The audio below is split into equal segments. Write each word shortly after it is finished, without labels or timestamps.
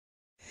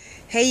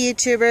Hey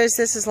YouTubers,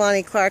 this is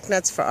Lonnie Clark,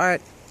 Nuts for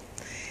Art,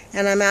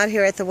 and I'm out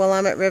here at the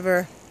Willamette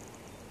River,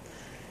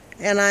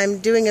 and I'm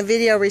doing a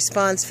video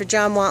response for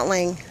John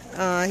Wantling.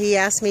 He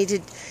asked me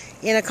to,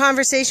 in a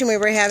conversation we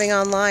were having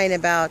online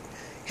about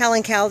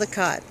Helen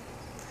Caldicott,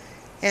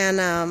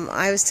 and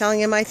I was telling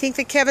him I think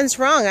that Kevin's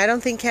wrong. I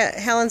don't think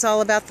Helen's all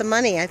about the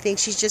money. I think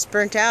she's just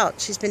burnt out.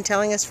 She's been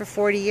telling us for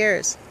 40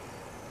 years.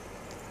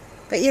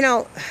 But you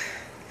know,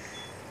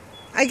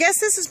 I guess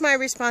this is my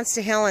response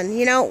to Helen.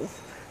 You know,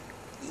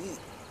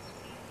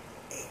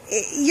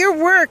 your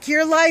work,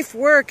 your life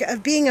work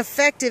of being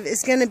effective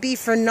is going to be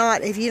for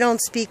naught if you don't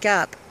speak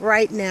up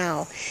right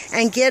now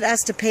and get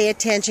us to pay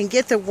attention,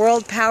 get the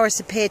world powers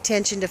to pay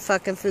attention to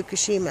fucking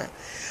Fukushima.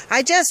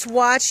 I just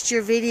watched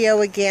your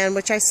video again,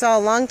 which I saw a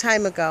long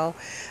time ago,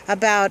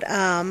 about,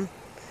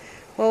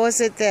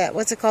 what's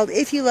it called?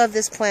 If You Love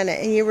This Planet,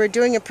 and you were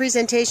doing a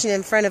presentation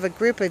in front of a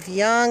group of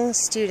young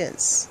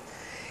students.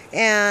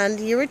 And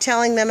you were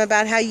telling them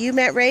about how you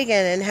met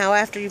Reagan, and how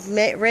after you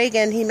met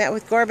Reagan, he met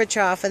with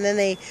Gorbachev, and then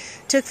they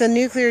took the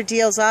nuclear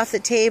deals off the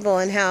table,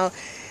 and how,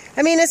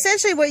 I mean,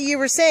 essentially what you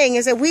were saying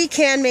is that we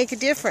can make a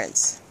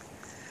difference.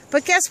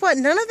 But guess what?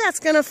 None of that's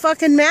going to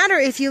fucking matter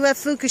if you let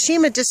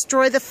Fukushima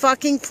destroy the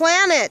fucking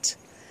planet.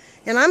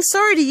 And I'm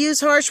sorry to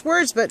use harsh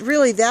words, but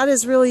really, that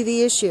is really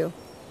the issue.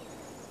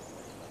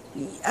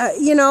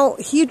 You know,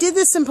 you did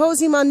this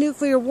symposium on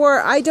nuclear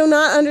war. I do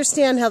not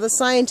understand how the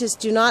scientists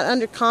do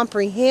not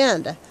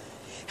comprehend.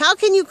 How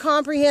can you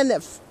comprehend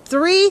that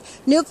 3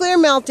 nuclear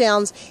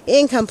meltdowns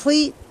in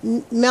complete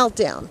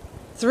meltdown?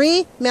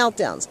 3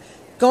 meltdowns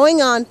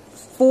going on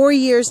 4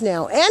 years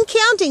now, and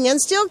counting,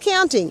 and still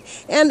counting.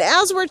 And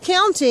as we're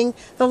counting,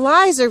 the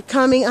lies are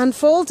coming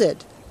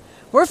unfolded.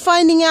 We're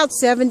finding out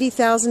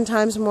 70,000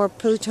 times more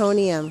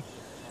plutonium.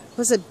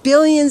 Was it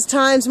billions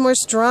times more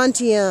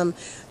strontium?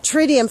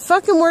 Tritium,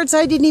 fucking words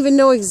I didn't even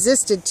know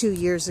existed 2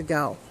 years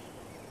ago.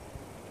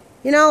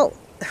 You know,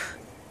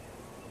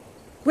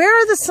 where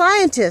are the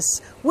scientists?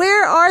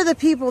 Where are the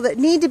people that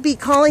need to be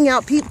calling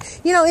out people?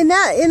 You know, in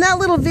that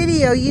little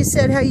video, you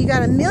said how you got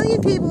 1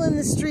 million people in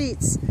the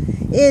streets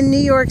in New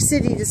York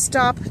City to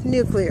stop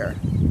nuclear.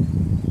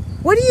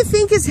 What do you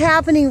think is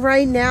happening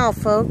right now,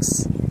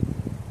 folks?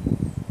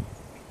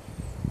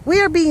 We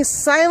are being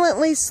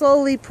silently,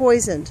 slowly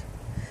poisoned.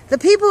 The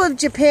people of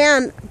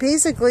Japan,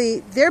 basically,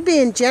 they're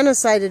being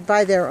genocided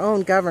by their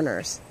own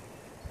governors.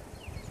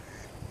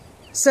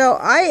 So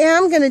I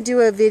am going to do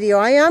a video.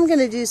 I am going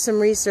to do some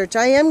research.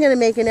 I am going to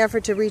make an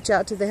effort to reach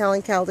out to the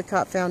Helen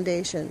Caldicott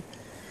Foundation.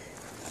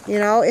 You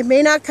know, it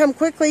may not come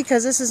quickly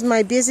because this is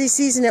my busy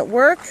season at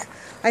work.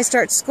 I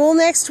start school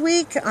next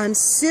week. I'm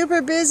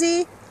super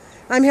busy.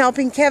 I'm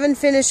helping Kevin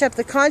finish up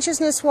the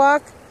consciousness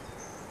walk.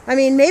 I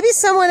mean, maybe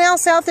someone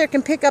else out there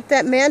can pick up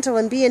that mantle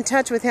and be in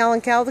touch with Helen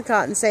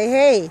Caldicott and say,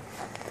 hey,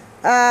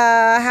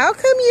 how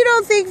come you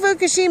don't think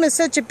Fukushima is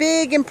such a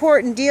big,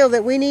 important deal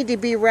that we need to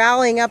be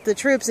rallying up the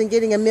troops and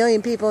getting 1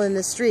 million people in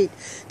the street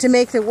to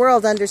make the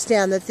world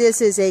understand that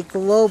this is a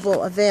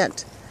global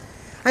event?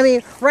 I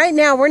mean, right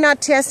now, we're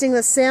not testing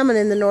the salmon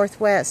in the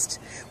Northwest.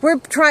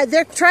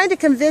 They're trying to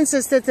convince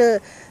us that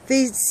the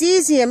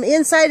cesium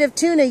inside of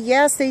tuna,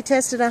 yes, they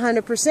tested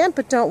 100%,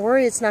 but don't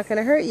worry, it's not going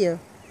to hurt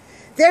you.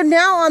 They're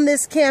now on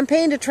this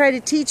campaign to try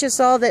to teach us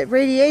all that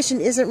radiation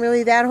isn't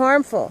really that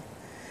harmful.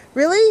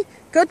 Really?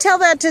 Go tell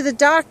that to the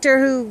doctor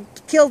who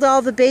killed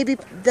all the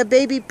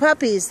baby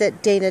puppies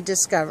that Dana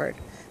discovered.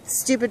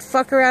 Stupid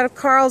fucker out of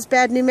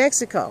Carlsbad, New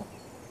Mexico.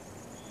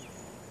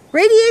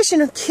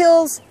 Radiation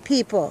kills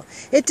people.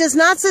 It does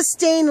not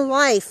sustain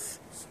life.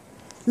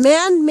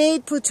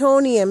 Man-made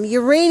plutonium,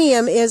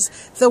 uranium, is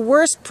the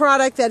worst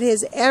product that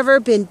has ever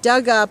been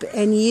dug up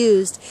and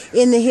used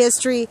in the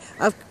history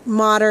of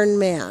modern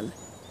man,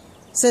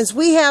 since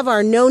we have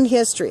our known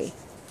history.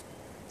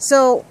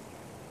 So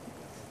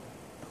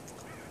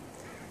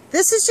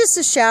this is just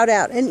a shout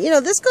out. And you know,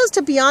 this goes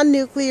to Beyond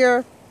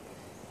Nuclear,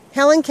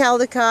 Helen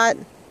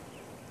Caldicott,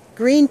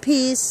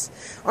 Greenpeace,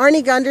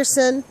 Arnie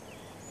Gunderson.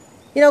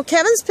 You know,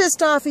 Kevin's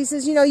pissed off. He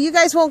says, you know, you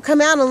guys won't come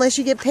out unless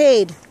you get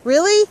paid.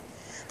 Really?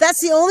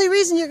 That's the only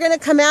reason you're going to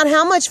come out?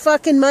 How much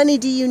fucking money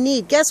do you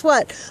need? Guess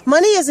what?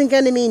 Money isn't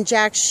going to mean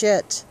jack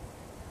shit.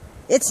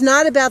 It's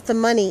not about the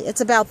money.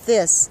 It's about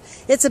this.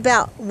 It's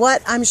about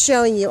what I'm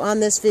showing you on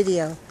this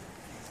video.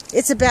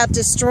 It's about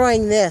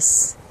destroying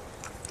this.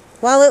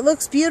 While it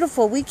looks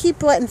beautiful, we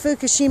keep letting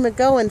Fukushima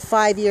go in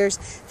 5 years.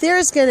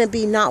 There's going to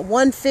be not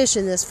one fish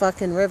in this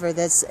fucking river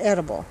that's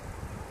edible.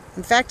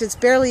 In fact, it's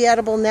barely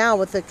edible now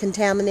with the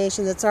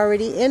contamination that's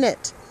already in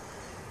it.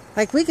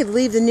 Like, we could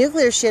leave the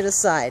nuclear shit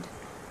aside.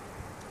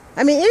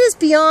 I mean, it is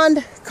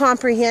beyond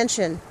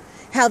comprehension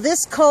how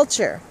this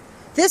culture,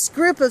 this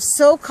group of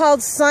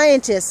so-called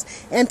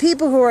scientists and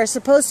people who are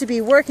supposed to be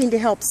working to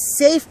help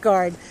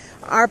safeguard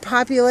our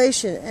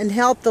population and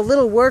help the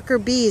little worker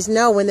bees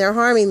know when they're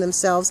harming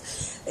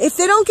themselves, if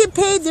they don't get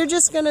paid, they're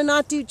just going to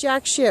not do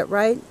jack shit,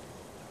 right?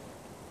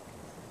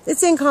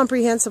 It's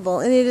incomprehensible,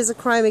 and it is a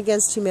crime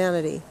against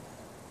humanity.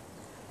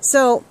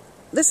 So,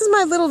 this is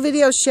my little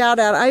video shout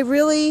out. I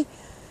really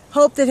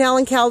hope that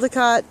Helen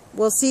Caldicott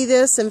will see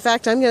this. In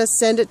fact, I'm going to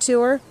send it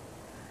to her.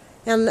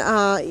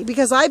 And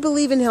because I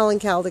believe in Helen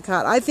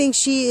Caldicott. I think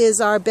she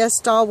is our best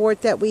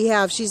stalwart that we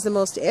have. She's the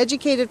most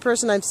educated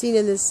person I've seen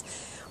in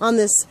on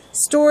this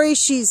story.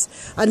 She's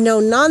a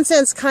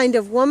no-nonsense kind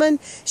of woman.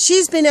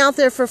 She's been out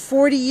there for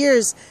 40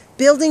 years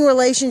building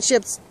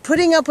relationships,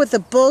 putting up with the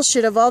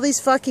bullshit of all these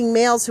fucking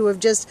males who have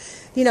just,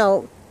 you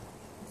know,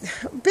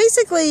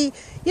 basically,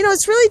 you know,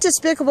 it's really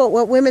despicable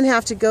what women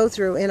have to go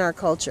through in our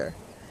culture.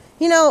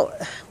 You know,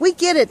 we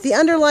get it. The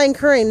underlying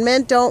current,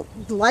 men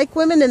don't like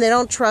women and they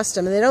don't trust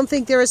them and they don't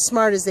think they're as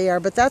smart as they are,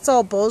 but that's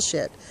all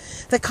bullshit.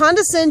 The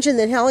condescension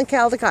that Helen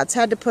Caldicott's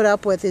had to put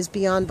up with is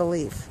beyond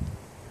belief.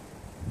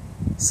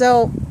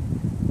 So,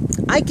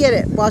 I get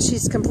it while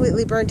she's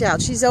completely burnt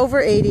out. She's over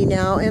 80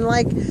 now and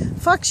like,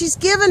 fuck, she's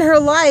given her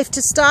life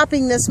to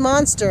stopping this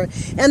monster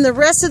and the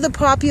rest of the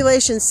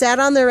population sat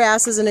on their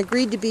asses and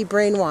agreed to be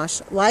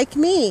brainwashed, like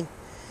me.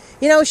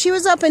 You know, she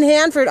was up in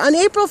Hanford on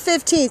April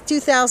 15th,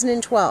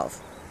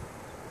 2012.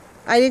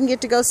 I didn't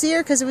get to go see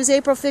her because it was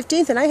April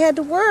 15th and I had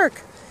to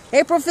work.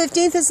 April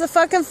 15th is the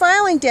fucking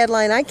filing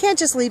deadline. I can't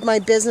just leave my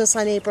business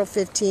on April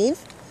 15th.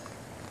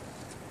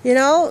 You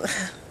know,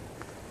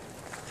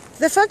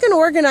 the fucking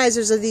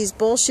organizers of these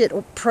bullshit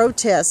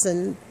protests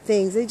and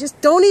things, they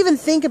just don't even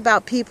think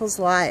about people's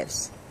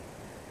lives.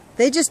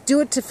 They just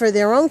do it for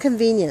their own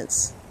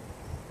convenience.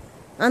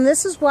 And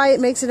this is why it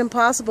makes it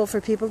impossible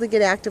for people to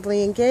get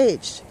actively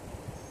engaged.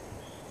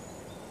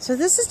 So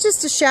this is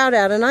just a shout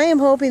out, and I am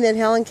hoping that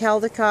Helen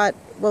Caldicott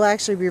will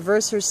actually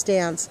reverse her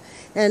stance.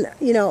 And,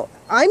 you know,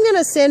 I'm going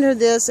to send her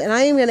this, and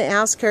I am going to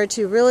ask her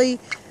to really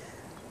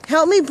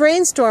help me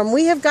brainstorm.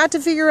 We have got to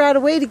figure out a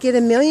way to get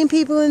 1 million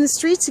people in the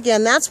streets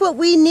again. That's what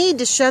we need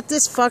to shut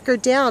this fucker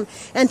down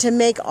and to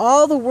make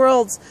all the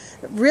worlds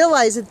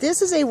realize that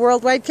this is a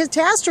worldwide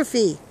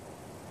catastrophe.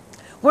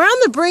 We're on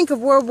the brink of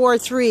World War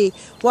III,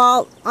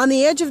 while on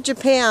the edge of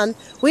Japan,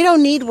 we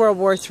don't need World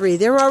War III.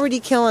 They're already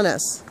killing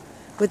us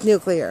with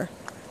nuclear.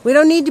 We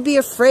don't need to be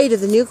afraid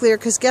of the nuclear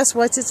because guess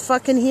what? It's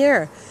fucking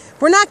here.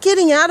 We're not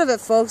getting out of it,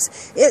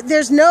 folks.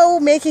 There's no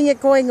making it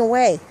going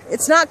away.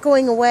 It's not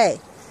going away.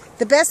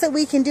 The best that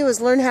we can do is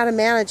learn how to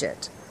manage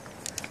it.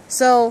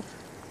 So,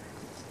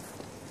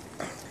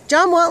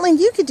 John Wantling,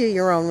 you could do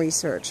your own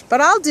research.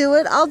 But I'll do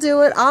it. I'll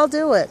do it. I'll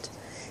do it.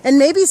 And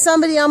maybe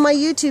somebody on my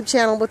YouTube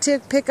channel will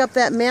pick up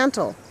that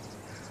mantle.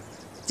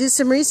 Do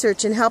some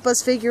research and help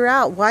us figure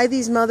out why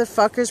these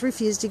motherfuckers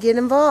refuse to get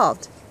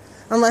involved.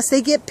 Unless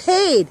they get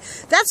paid.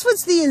 That's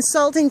what's the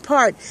insulting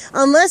part.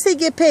 Unless they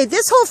get paid.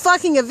 This whole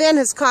fucking event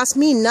has cost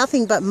me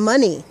nothing but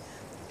money.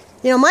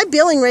 You know, my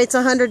billing rate's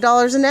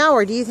 $100 an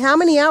hour. How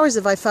many hours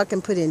have I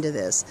fucking put into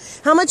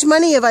this? How much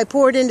money have I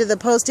poured into the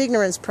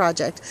Post-Ignorance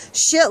Project?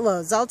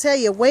 Shitloads. I'll tell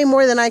you, way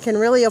more than I can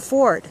really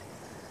afford.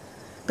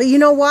 But you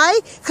know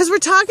why? Because we're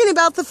talking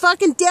about the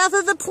fucking death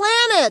of the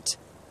planet.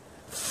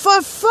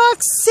 For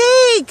fuck's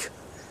sake.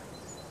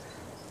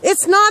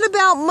 It's not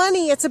about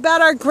money. It's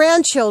about our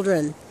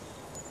grandchildren.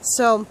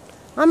 So,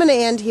 I'm going to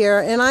end here,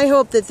 and I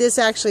hope that this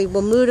actually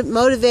will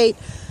motivate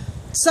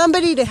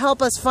somebody to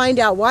help us find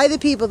out why the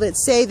people that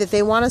say that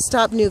they want to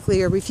stop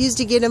nuclear refuse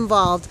to get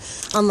involved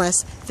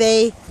unless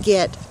they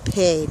get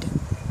paid.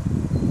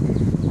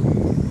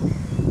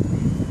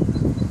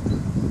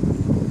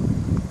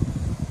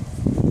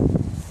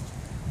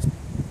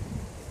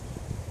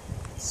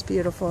 It's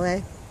beautiful,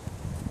 eh?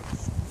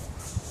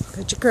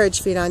 Put your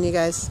courage feet on, you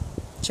guys.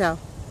 Ciao.